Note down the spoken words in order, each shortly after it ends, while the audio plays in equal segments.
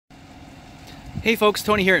Hey folks,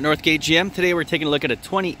 Tony here at Northgate GM. Today we're taking a look at a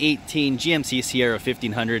 2018 GMC Sierra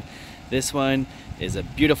 1500. This one is a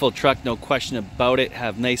beautiful truck, no question about it.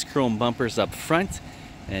 Have nice chrome bumpers up front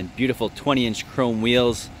and beautiful 20-inch chrome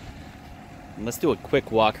wheels. And let's do a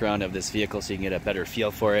quick walk around of this vehicle so you can get a better feel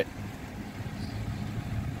for it.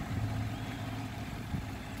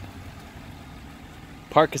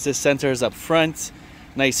 Park assist sensors up front,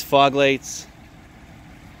 nice fog lights.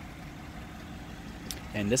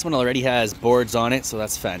 And this one already has boards on it, so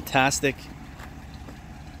that's fantastic.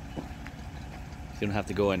 You don't have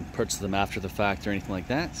to go and purchase them after the fact or anything like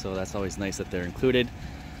that, so that's always nice that they're included.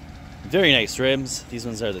 Very nice rims. These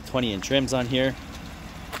ones are the 20-inch rims on here.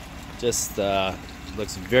 Just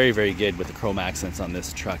looks very, very good with the chrome accents on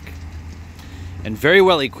this truck. And very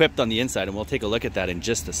well equipped on the inside, and we'll take a look at that in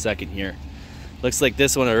just a second here. Looks like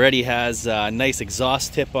this one already has a nice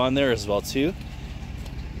exhaust tip on there as well too.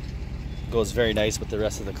 Goes very nice with the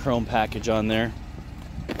rest of the chrome package on there.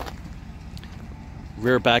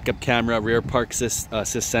 Rear backup camera, rear park assist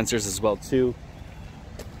sensors as well too.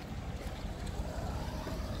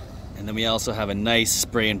 And then we also have a nice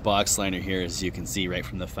spray and box liner here, as you can see right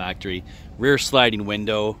from the factory. Rear sliding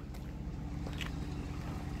window.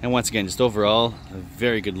 And once again, just overall, a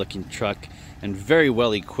very good looking truck and very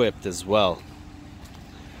well equipped as well.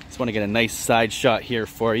 Just want to get a nice side shot here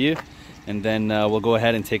for you. And then we'll go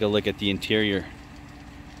ahead and take a look at the interior.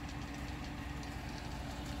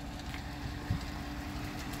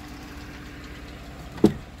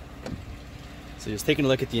 So just taking a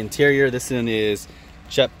look at the interior, this one is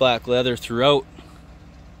jet black leather throughout.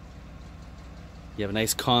 You have a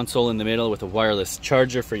nice console in the middle with a wireless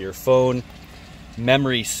charger for your phone,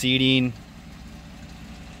 memory seating,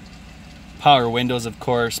 power windows of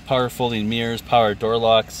course, power folding mirrors, power door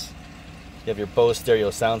locks. You have your Bose stereo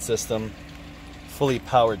sound system, fully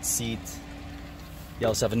powered seat. You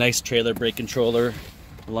also have a nice trailer brake controller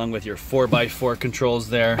along with your 4x4 controls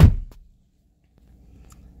there.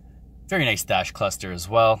 Very nice dash cluster as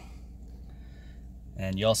well.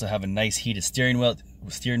 And you also have a nice heated steering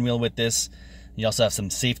wheel with this. You also have some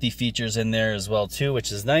safety features in there as well too,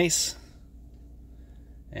 which is nice.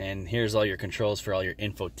 And here's all your controls for all your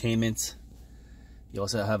infotainment. You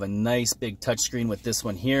also have a nice big touchscreen with this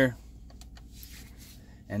one here.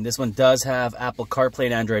 And this one does have Apple CarPlay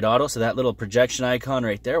and Android Auto, so that little projection icon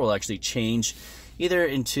right there will actually change either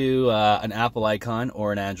into an Apple icon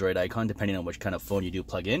or an Android icon, depending on which kind of phone you do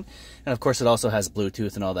plug in. And of course, it also has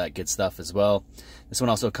Bluetooth and all that good stuff as well. This one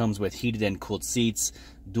also comes with heated and cooled seats,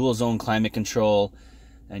 dual zone climate control,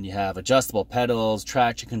 and you have adjustable pedals,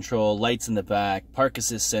 traction control, lights in the back, park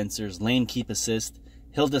assist sensors, lane keep assist,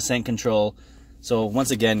 hill descent control. So once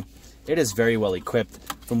again, it is very well equipped.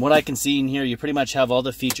 From what I can see in here, you pretty much have all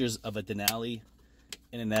the features of a Denali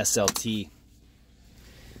in an SLT. You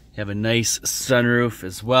have a nice sunroof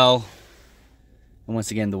as well. And once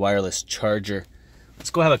again, the wireless charger. Let's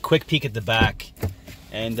go have a quick peek at the back.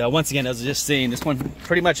 And once again, as I was just saying, this one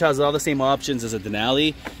pretty much has all the same options as a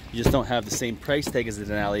Denali. You just don't have the same price tag as the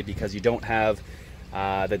Denali because you don't have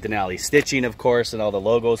the Denali stitching, of course, and all the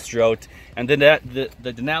logos throughout. And then the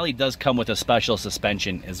Denali does come with a special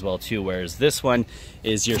suspension as well too, whereas this one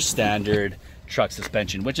is your standard truck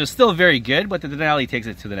suspension, which is still very good, but the Denali takes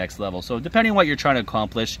it to the next level. So depending on what you're trying to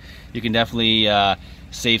accomplish, you can definitely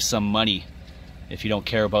save some money if you don't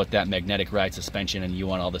care about that magnetic ride suspension and you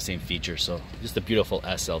want all the same features. So just a beautiful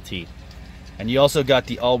SLT. And you also got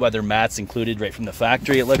the all-weather mats included right from the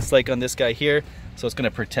factory, it looks like on this guy here. So it's going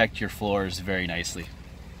to protect your floors very nicely.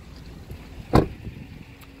 All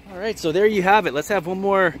right, so there you have it. Let's have one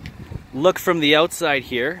more look from the outside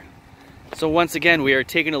here. So once again, we are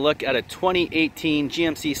taking a look at a 2018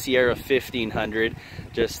 GMC Sierra 1500.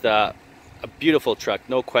 Just a beautiful truck,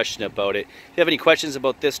 no question about it. If you have any questions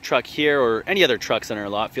about this truck here or any other trucks on our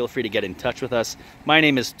lot, feel free to get in touch with us. My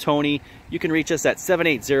name is Tony. You can reach us at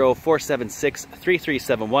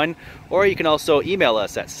 780-476-3371, or you can also email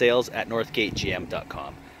us at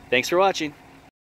sales@northgategm.com. Thanks for watching.